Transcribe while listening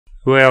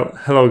Well,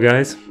 hello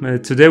guys.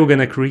 Today we're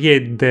gonna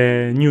create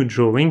the new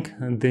drawing,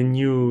 the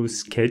new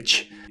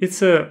sketch.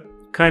 It's a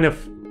kind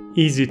of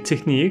easy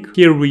technique.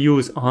 Here we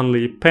use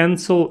only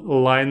pencil,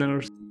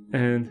 liners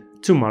and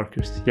 2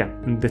 markers. Yeah,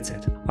 and that's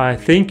it. I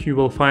think you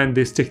will find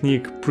this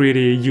technique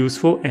pretty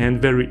useful and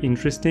very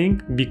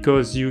interesting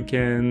because you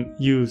can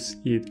use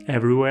it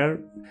everywhere.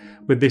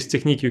 With this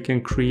technique you can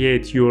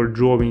create your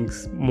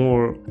drawings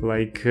more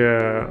like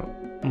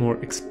more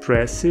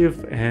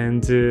expressive,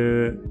 and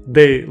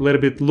they a little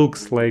bit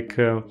looks like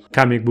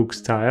comic book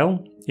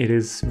style. It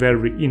is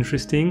very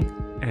interesting,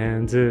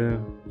 and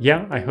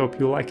yeah, I hope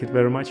you like it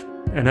very much.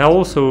 And I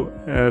also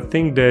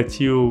think that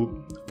you'll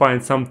find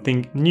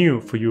something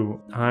new for you.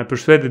 I'm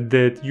persuaded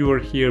that you are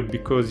here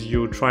because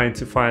you're trying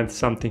to find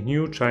something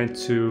new, trying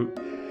to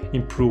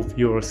improve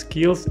your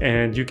skills,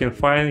 and you can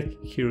find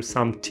here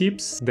some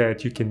tips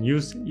that you can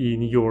use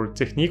in your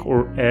technique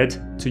or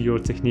add to your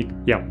technique.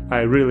 Yeah, I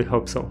really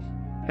hope so.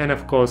 And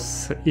of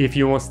course, if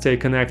you want to stay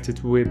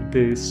connected with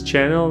this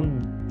channel,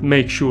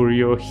 make sure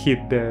you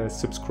hit the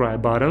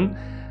subscribe button.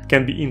 It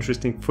can be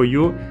interesting for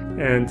you,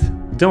 and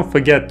don't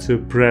forget to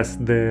press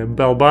the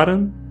bell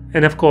button.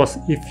 And of course,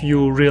 if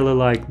you really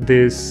like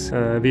this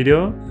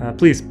video,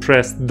 please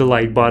press the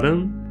like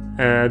button.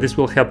 This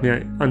will help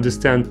me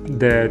understand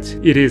that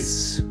it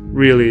is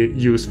really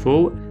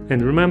useful.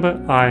 And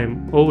remember,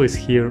 I'm always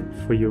here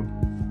for you.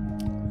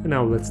 And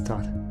now let's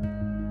start.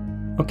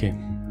 Okay,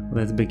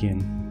 let's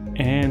begin.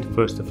 And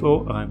first of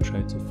all, I'm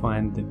trying to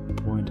find the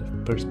point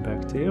of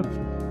perspective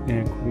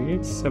and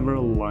create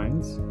several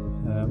lines,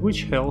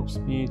 which helps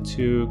me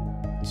to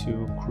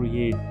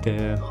create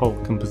the whole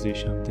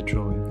composition of the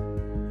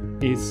drawing.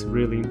 It's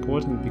really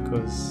important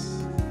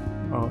because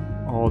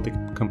all the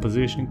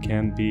composition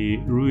can be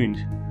ruined.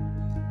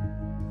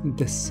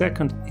 The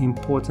second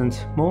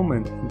important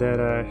moment that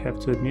I have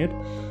to admit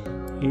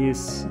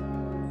is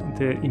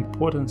the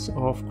importance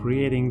of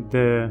creating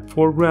the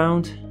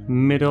foreground,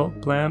 middle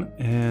plan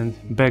and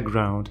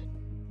background.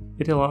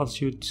 It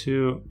allows you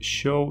to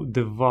show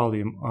the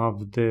volume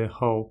of the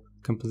whole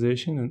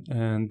composition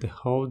and the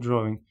whole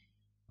drawing.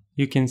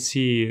 You can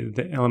see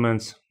the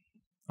elements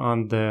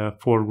on the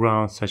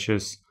foreground, such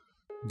as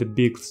the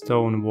big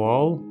stone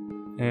wall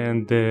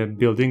and the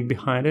building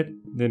behind it,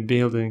 the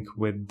building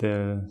with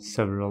the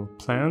several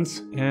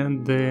plants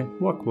and the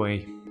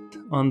walkway.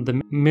 On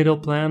the middle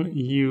plan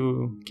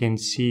you can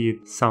see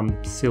some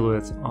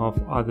silhouettes of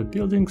other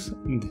buildings,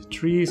 the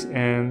trees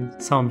and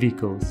some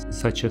vehicles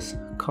such as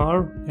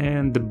car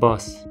and the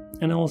bus,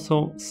 and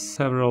also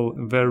several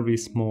very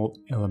small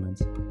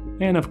elements.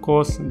 And of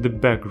course the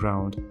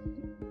background.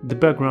 The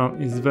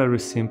background is very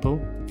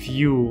simple,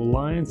 few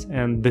lines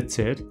and that's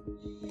it.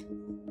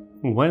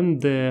 When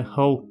the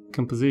whole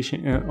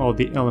composition and all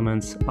the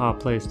elements are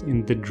placed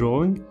in the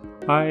drawing,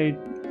 I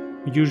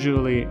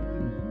usually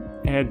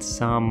add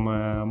some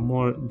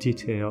more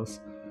details,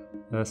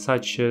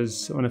 such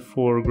as on the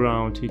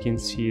foreground you can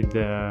see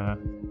the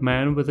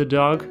man with the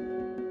dog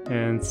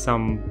and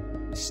some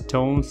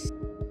stones.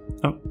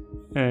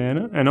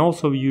 And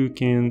also you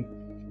can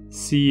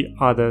see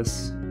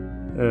others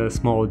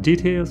small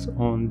details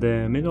on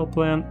the middle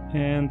plan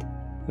and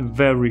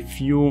very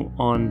few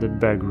on the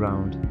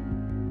background.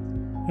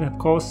 And of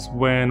course,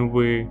 when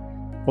we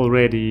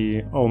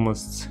already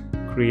almost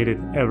created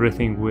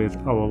everything with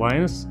our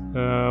lines,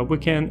 we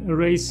can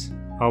erase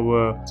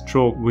our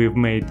stroke we've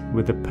made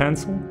with a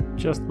pencil.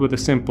 Just with a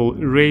simple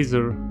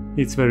eraser,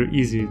 it's very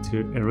easy to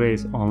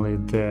erase only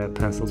the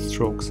pencil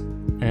strokes.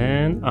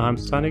 And I'm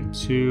starting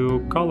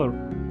to color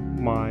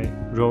my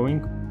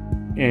drawing.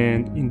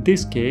 And in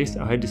this case,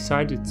 I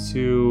decided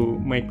to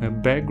make my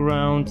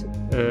background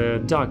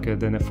darker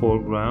than the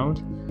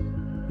foreground.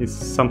 It's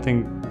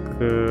something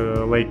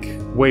like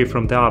way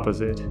from the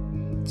opposite,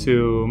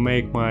 to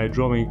make my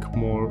drawing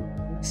more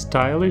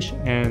stylish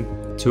and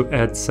to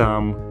add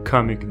some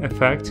comic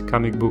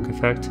book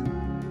effect.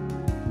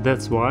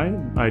 That's why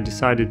I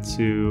decided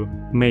to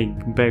make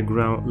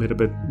background a little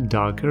bit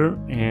darker,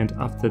 and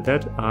after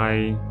that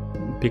I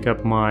pick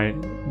up my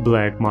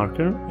black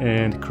marker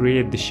and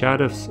create the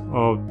shadows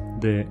of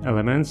the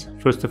elements.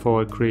 First of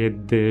all, I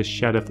create the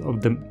shadows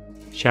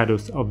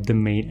of the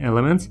main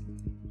elements,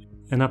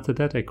 and after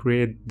that I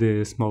create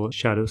the smaller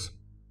shadows.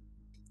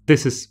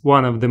 This is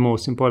one of the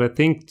most important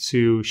things,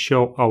 to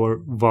show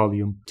our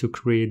volume, to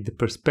create the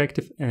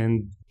perspective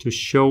and to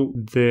show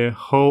the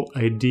whole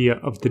idea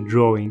of the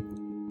drawing.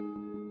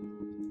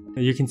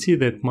 You can see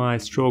that my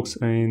strokes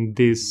in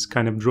this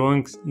kind of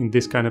drawings, in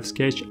this kind of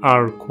sketch,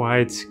 are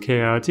quite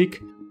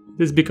chaotic.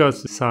 This is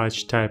because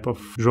such type of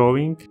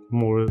drawing,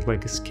 more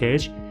like a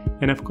sketch,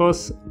 and of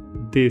course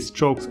the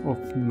strokes of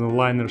the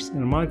liners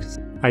and marks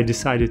I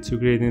decided to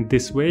create in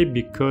this way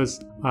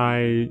because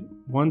I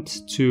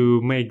want to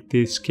make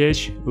this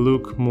sketch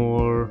look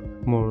more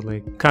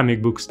like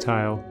comic book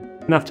style.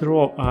 And after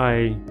all,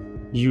 I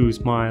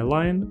use my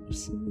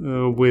lines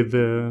with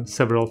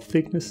several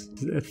thickness,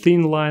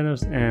 thin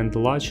liners and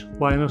large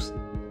liners,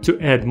 to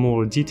add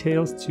more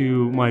details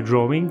to my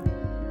drawing,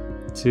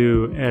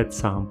 to add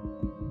some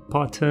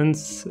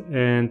patterns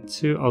and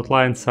to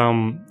outline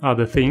some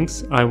other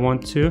things I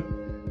want to.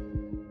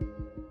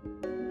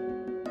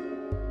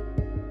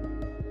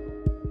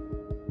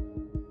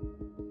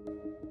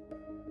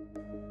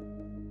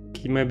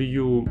 Maybe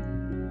you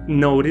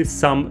notice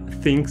some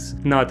things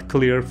not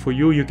clear for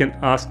you, you can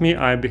ask me.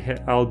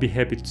 I'll be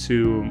happy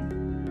to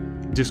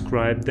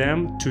describe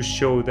them, to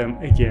show them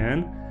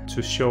again,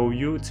 to show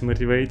you, to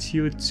motivate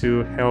you,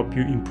 to help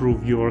you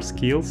improve your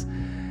skills.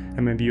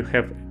 And maybe you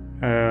have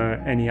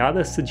any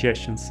other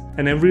suggestions.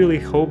 And I really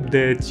hope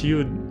that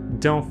you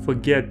don't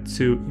forget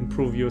to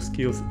improve your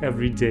skills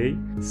every day,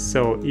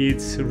 so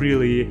it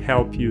really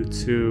helps you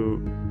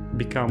to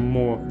become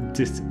more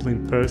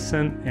disciplined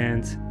person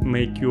and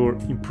make your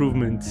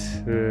improvement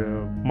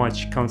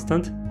much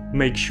constant.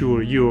 Make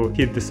sure you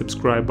hit the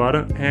subscribe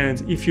button,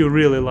 and if you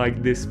really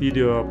like this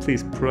video,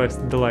 please press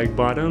the like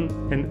button,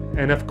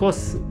 and of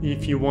course,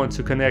 if you want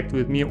to connect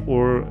with me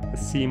or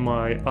see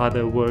my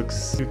other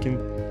works, you can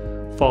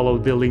follow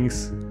the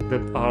links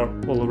that are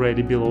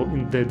already below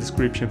in the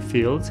description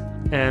field.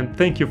 And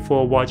thank you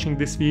for watching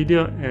this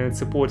video and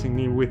supporting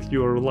me with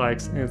your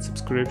likes and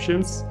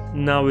subscriptions.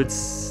 Now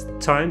it's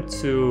time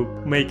to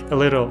make a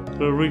little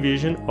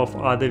revision of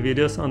other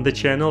videos on the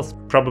channels.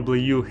 Probably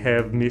you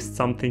have missed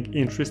something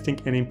interesting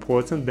and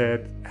important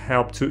that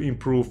helped to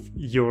improve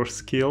your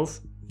skills,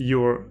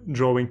 your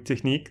drawing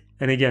technique.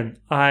 And again,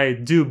 I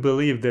do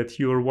believe that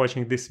you are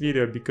watching this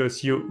video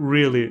because you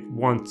really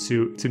want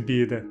to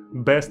be the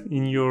best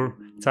in your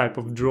type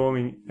of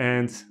drawing,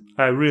 and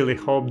I really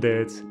hope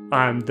that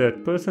I'm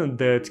that person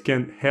that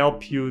can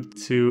help you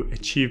to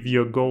achieve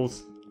your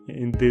goals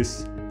in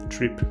this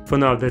trip. For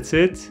now, that's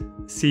it.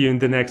 See you in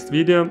the next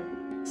video.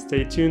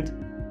 Stay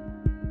tuned.